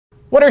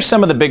What are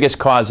some of the biggest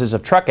causes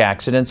of truck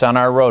accidents on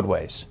our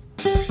roadways?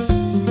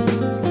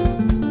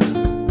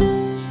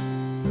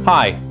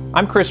 Hi,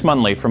 I'm Chris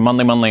Munley from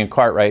Munley &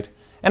 Cartwright,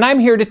 and I'm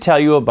here to tell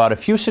you about a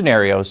few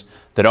scenarios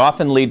that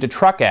often lead to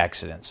truck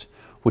accidents,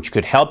 which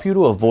could help you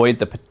to avoid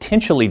the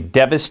potentially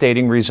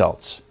devastating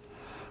results.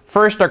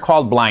 First are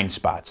called blind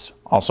spots,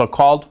 also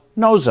called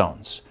no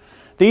zones.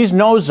 These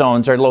no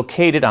zones are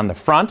located on the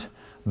front,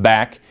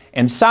 back,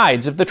 and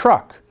sides of the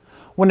truck.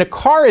 When a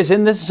car is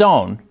in this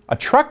zone, a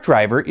truck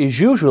driver is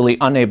usually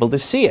unable to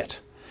see it.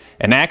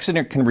 An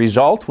accident can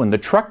result when the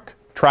truck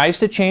tries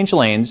to change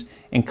lanes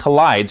and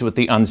collides with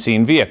the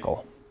unseen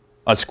vehicle.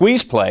 A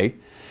squeeze play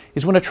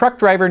is when a truck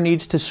driver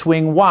needs to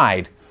swing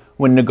wide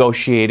when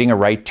negotiating a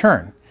right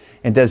turn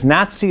and does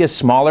not see a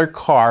smaller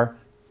car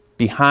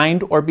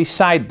behind or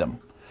beside them.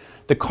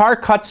 The car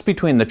cuts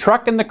between the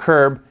truck and the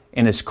curb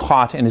and is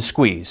caught in a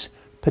squeeze,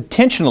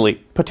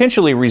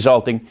 potentially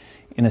resulting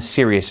in a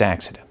serious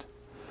accident.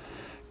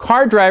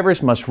 Car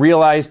drivers must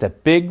realize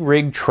that big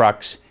rig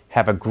trucks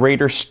have a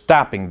greater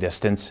stopping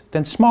distance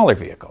than smaller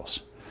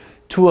vehicles.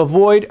 To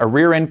avoid a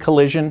rear-end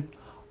collision,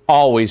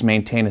 always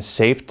maintain a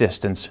safe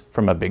distance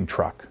from a big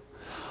truck.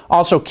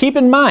 Also, keep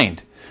in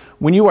mind,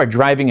 when you are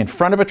driving in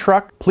front of a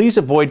truck, please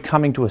avoid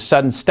coming to a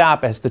sudden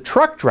stop, as the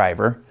truck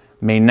driver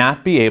may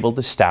not be able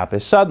to stop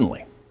as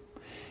suddenly.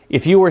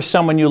 If you or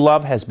someone you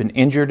love has been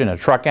injured in a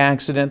truck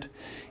accident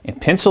in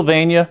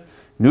Pennsylvania,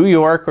 New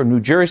York, or New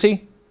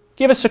Jersey,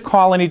 give us a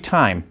call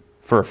anytime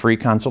for a free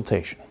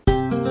consultation.